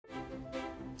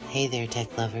Hey there,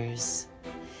 tech lovers.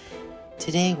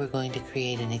 Today we're going to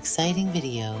create an exciting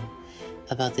video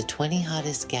about the 20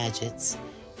 hottest gadgets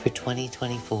for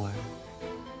 2024.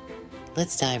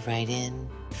 Let's dive right in.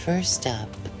 First up,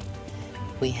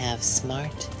 we have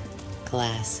smart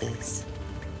glasses.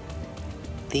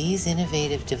 These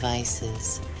innovative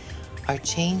devices are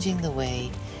changing the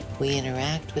way we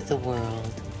interact with the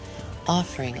world,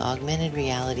 offering augmented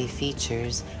reality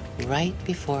features right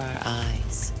before our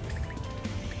eyes.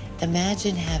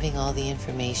 Imagine having all the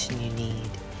information you need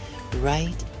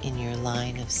right in your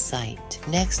line of sight.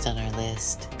 Next on our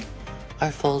list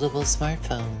are foldable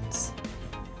smartphones.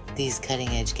 These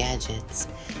cutting-edge gadgets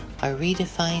are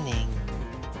redefining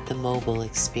the mobile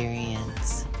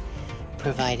experience,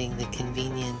 providing the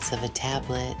convenience of a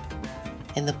tablet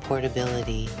and the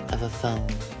portability of a phone.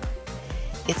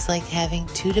 It's like having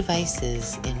two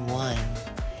devices in one,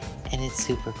 and it's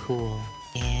super cool.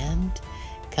 And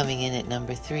coming in at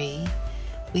number 3,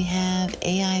 we have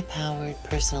AI-powered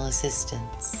personal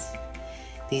assistants.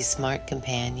 These smart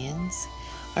companions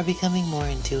are becoming more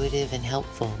intuitive and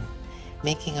helpful,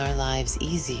 making our lives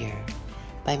easier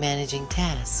by managing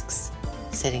tasks,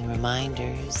 setting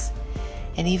reminders,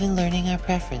 and even learning our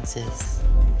preferences.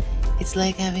 It's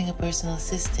like having a personal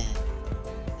assistant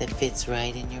that fits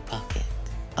right in your pocket.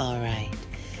 Alright,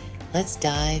 let's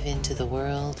dive into the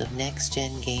world of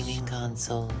next-gen gaming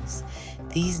consoles.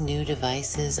 These new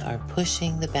devices are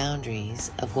pushing the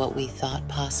boundaries of what we thought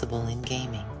possible in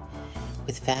gaming.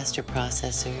 With faster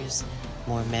processors,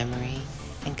 more memory,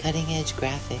 and cutting-edge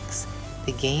graphics,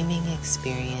 the gaming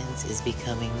experience is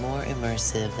becoming more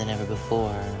immersive than ever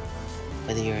before.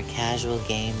 Whether you're a casual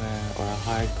gamer or a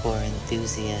hardcore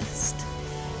enthusiast,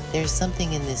 there's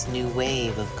something in this new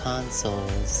wave of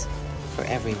consoles for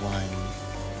everyone.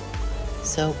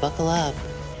 So buckle up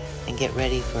and get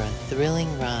ready for a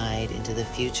thrilling ride into the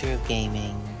future of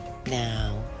gaming.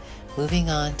 Now,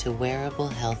 moving on to wearable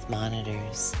health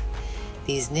monitors.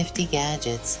 These nifty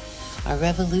gadgets are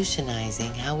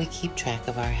revolutionizing how we keep track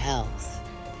of our health.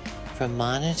 From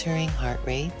monitoring heart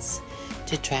rates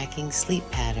to tracking sleep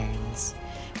patterns,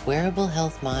 wearable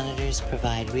health monitors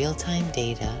provide real-time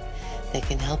data that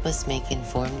can help us make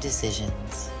informed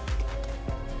decisions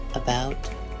about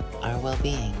our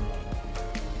well-being.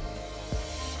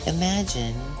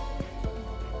 Imagine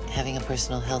having a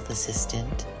personal health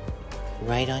assistant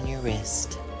right on your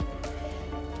wrist,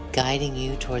 guiding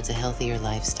you towards a healthier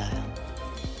lifestyle.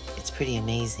 It's pretty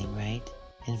amazing, right?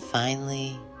 And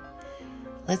finally,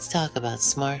 let's talk about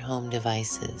smart home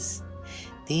devices.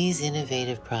 These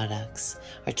innovative products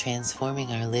are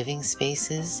transforming our living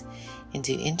spaces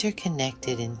into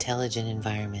interconnected, intelligent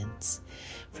environments.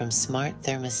 From smart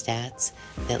thermostats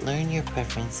that learn your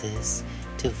preferences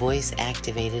to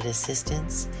voice-activated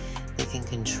assistants that can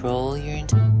control your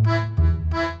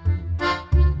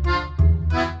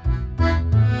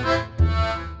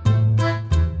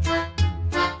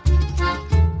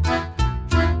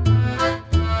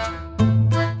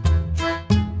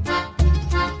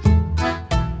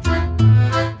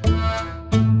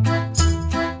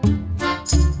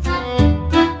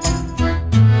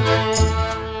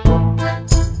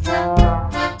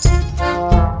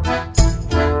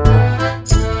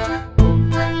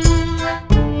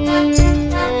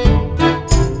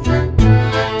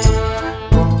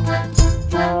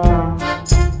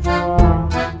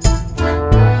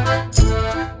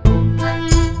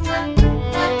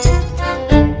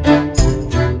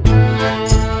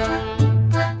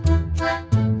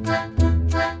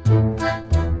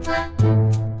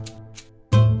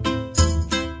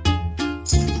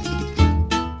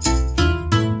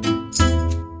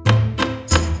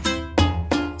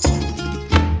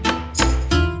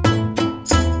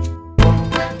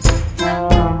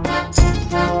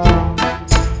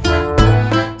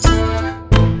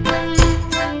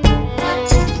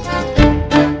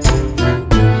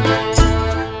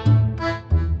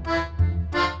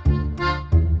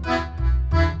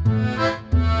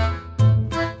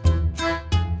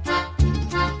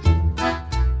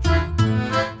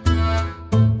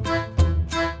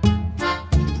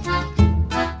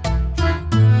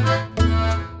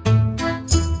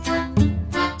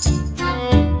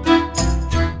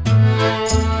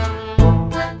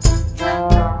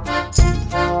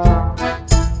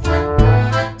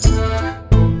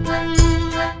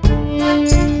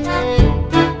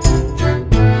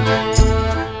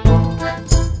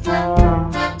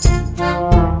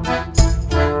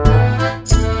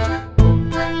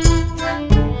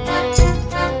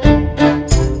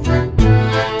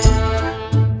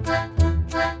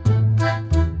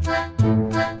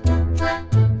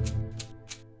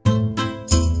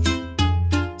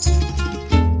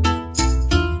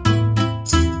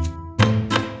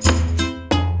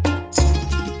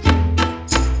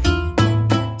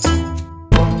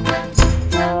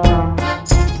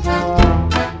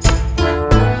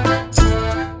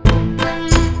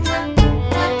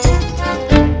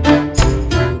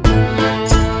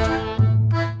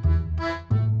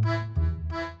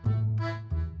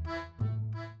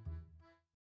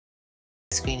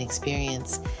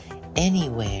experience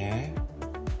anywhere,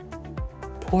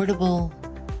 portable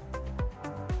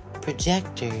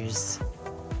projectors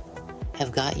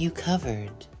have got you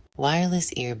covered.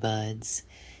 Wireless earbuds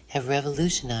have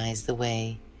revolutionized the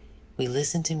way we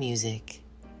listen to music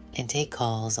and take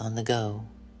calls on the go.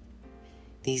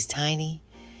 These tiny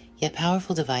yet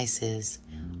powerful devices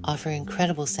offer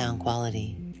incredible sound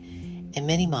quality, and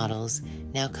many models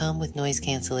now come with noise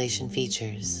cancellation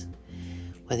features,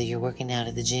 whether you're working out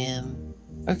at the gym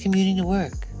or commuting to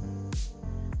work.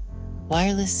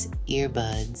 Wireless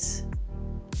earbuds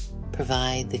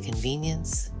provide the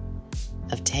convenience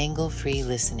of tangle-free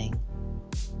listening.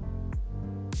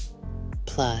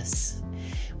 Plus,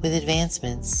 with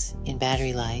advancements in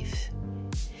battery life,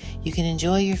 you can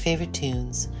enjoy your favorite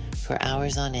tunes for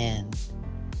hours on end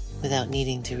without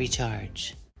needing to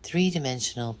recharge.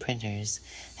 Three-dimensional printers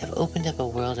have opened up a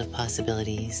world of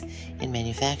possibilities in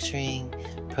manufacturing,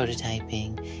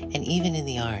 prototyping, and even in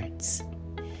the arts.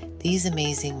 These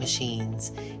amazing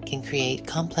machines can create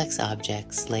complex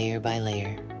objects layer by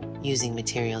layer, using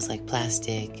materials like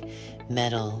plastic,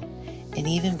 metal, and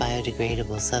even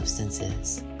biodegradable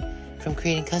substances. From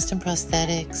creating custom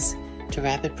prosthetics to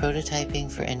rapid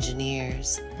prototyping for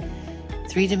engineers,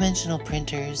 three-dimensional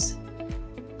printers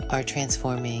are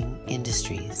transforming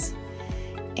industries.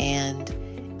 And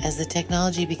as the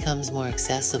technology becomes more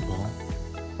accessible,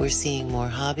 we're seeing more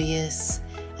hobbyists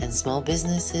and small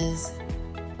businesses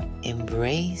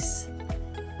embrace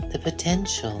the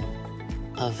potential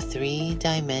of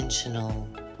three-dimensional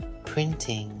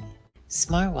printing.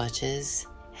 Smartwatches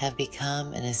have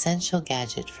become an essential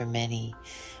gadget for many,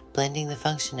 blending the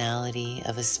functionality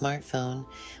of a smartphone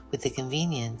with the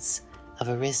convenience of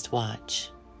a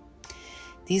wristwatch.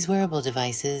 These wearable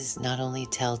devices not only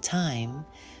tell time,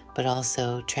 but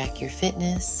also track your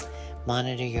fitness,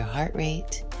 monitor your heart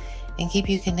rate, and keep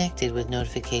you connected with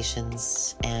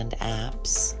notifications and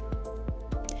apps.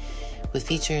 With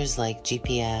features like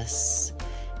GPS,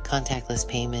 contactless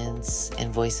payments,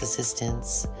 and voice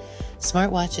assistance,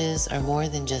 smartwatches are more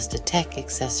than just a tech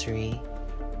accessory.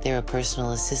 They're a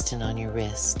personal assistant on your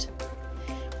wrist.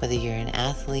 Whether you're an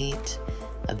athlete,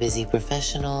 a busy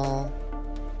professional,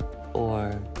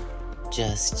 or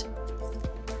just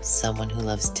someone who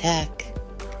loves tech,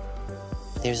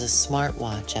 there's a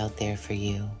smartwatch out there for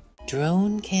you.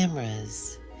 Drone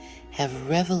cameras have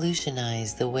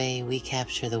revolutionized the way we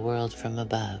capture the world from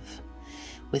above.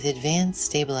 With advanced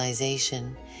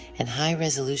stabilization and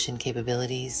high-resolution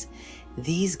capabilities,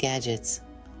 these gadgets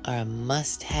are a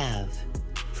must-have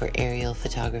for aerial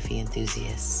photography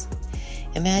enthusiasts.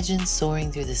 Imagine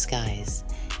soaring through the skies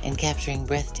and capturing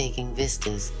breathtaking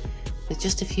vistas with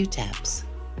just a few taps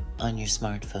on your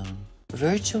smartphone.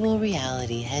 Virtual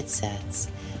reality headsets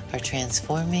are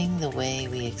transforming the way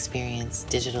we experience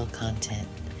digital content.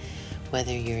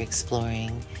 Whether you're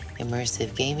exploring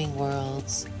immersive gaming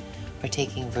worlds or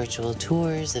taking virtual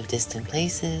tours of distant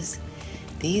places,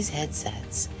 these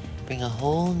headsets bring a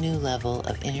whole new level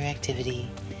of interactivity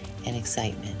and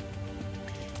excitement.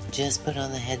 Just put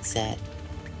on the headset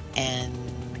and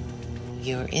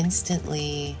you're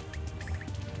instantly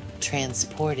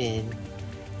transported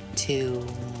to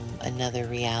another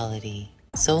reality.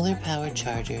 Solar-powered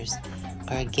chargers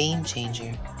are a game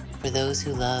changer for those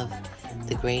who love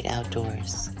the great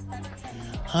outdoors.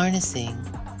 Harnessing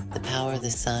the power of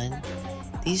the sun,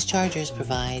 these chargers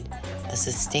provide a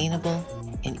sustainable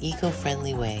and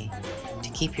eco-friendly way to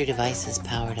keep your devices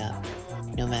powered up,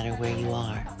 no matter where you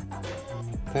are.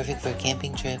 Perfect for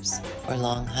camping trips or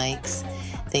long hikes,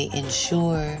 they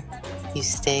ensure you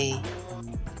stay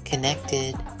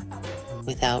connected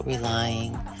without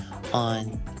relying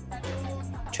on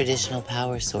traditional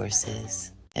power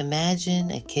sources.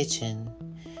 Imagine a kitchen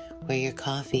where your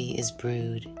coffee is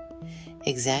brewed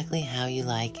exactly how you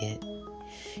like it.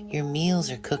 Your meals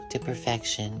are cooked to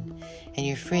perfection, and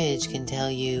your fridge can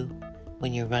tell you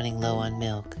when you're running low on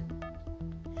milk.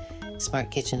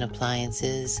 Smart kitchen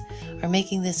appliances are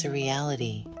making this a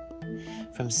reality.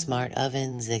 From smart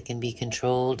ovens that can be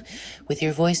controlled with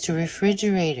your voice to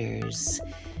refrigerators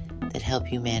that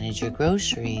help you manage your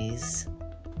groceries,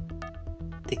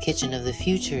 the kitchen of the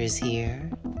future is here,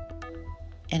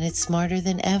 and it's smarter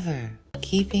than ever.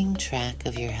 Keeping track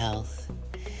of your health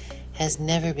has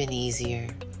never been easier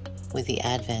with the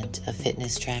advent of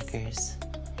fitness trackers.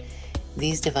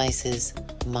 These devices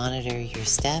monitor your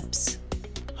steps,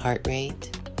 heart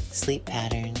rate, sleep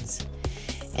patterns,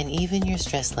 and even your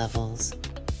stress levels,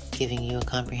 giving you a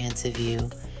comprehensive view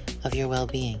of your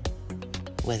well-being.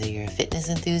 Whether you're a fitness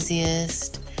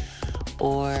enthusiast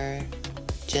or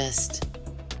just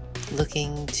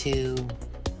looking to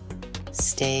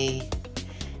stay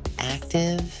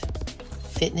active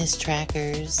fitness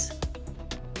trackers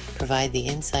provide the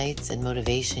insights and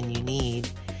motivation you need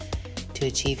to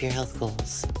achieve your health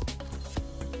goals.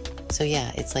 So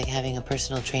yeah, it's like having a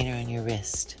personal trainer on your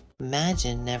wrist.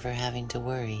 Imagine never having to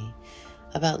worry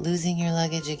about losing your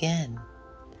luggage again.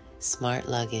 Smart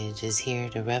Luggage is here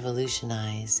to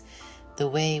revolutionize the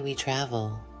way we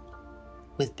travel.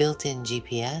 With built-in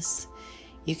GPS,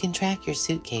 you can track your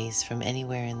suitcase from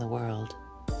anywhere in the world.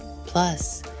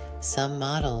 Plus, some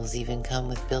models even come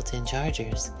with built-in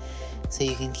chargers, so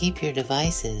you can keep your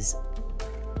devices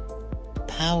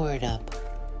powered up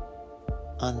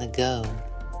on the go.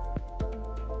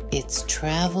 It's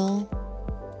travel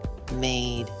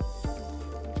made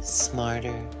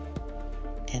smarter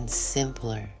and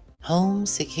simpler. Home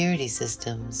security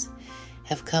systems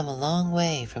have come a long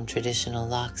way from traditional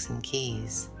locks and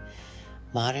keys.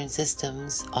 Modern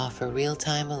systems offer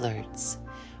real-time alerts,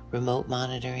 remote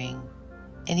monitoring,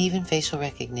 and even facial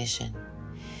recognition.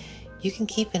 You can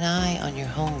keep an eye on your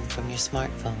home from your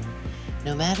smartphone,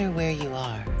 no matter where you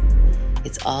are.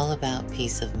 It's all about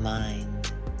peace of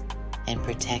mind and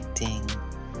protecting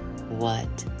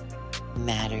what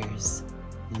matters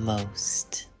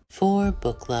most. For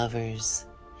book lovers,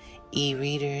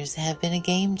 e-readers have been a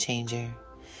game changer.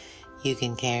 You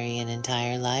can carry an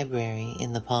entire library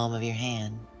in the palm of your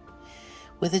hand.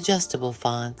 With adjustable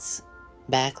fonts,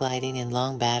 backlighting, and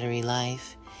long battery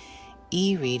life,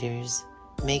 e-readers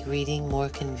make reading more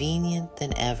convenient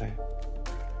than ever.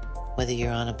 Whether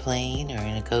you're on a plane or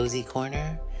in a cozy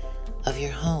corner of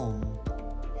your home,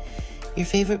 your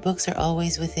favorite books are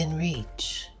always within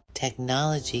reach.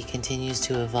 Technology continues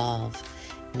to evolve,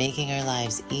 making our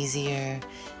lives easier,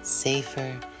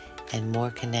 safer, and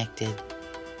more connected.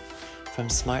 From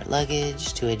smart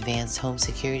luggage to advanced home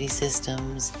security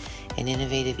systems and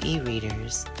innovative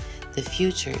e-readers, the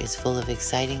future is full of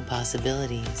exciting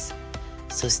possibilities.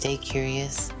 So stay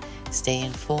curious, stay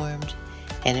informed,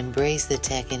 and embrace the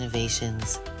tech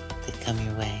innovations that come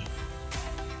your way.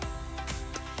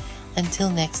 Until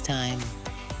next time,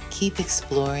 keep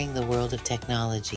exploring the world of technology.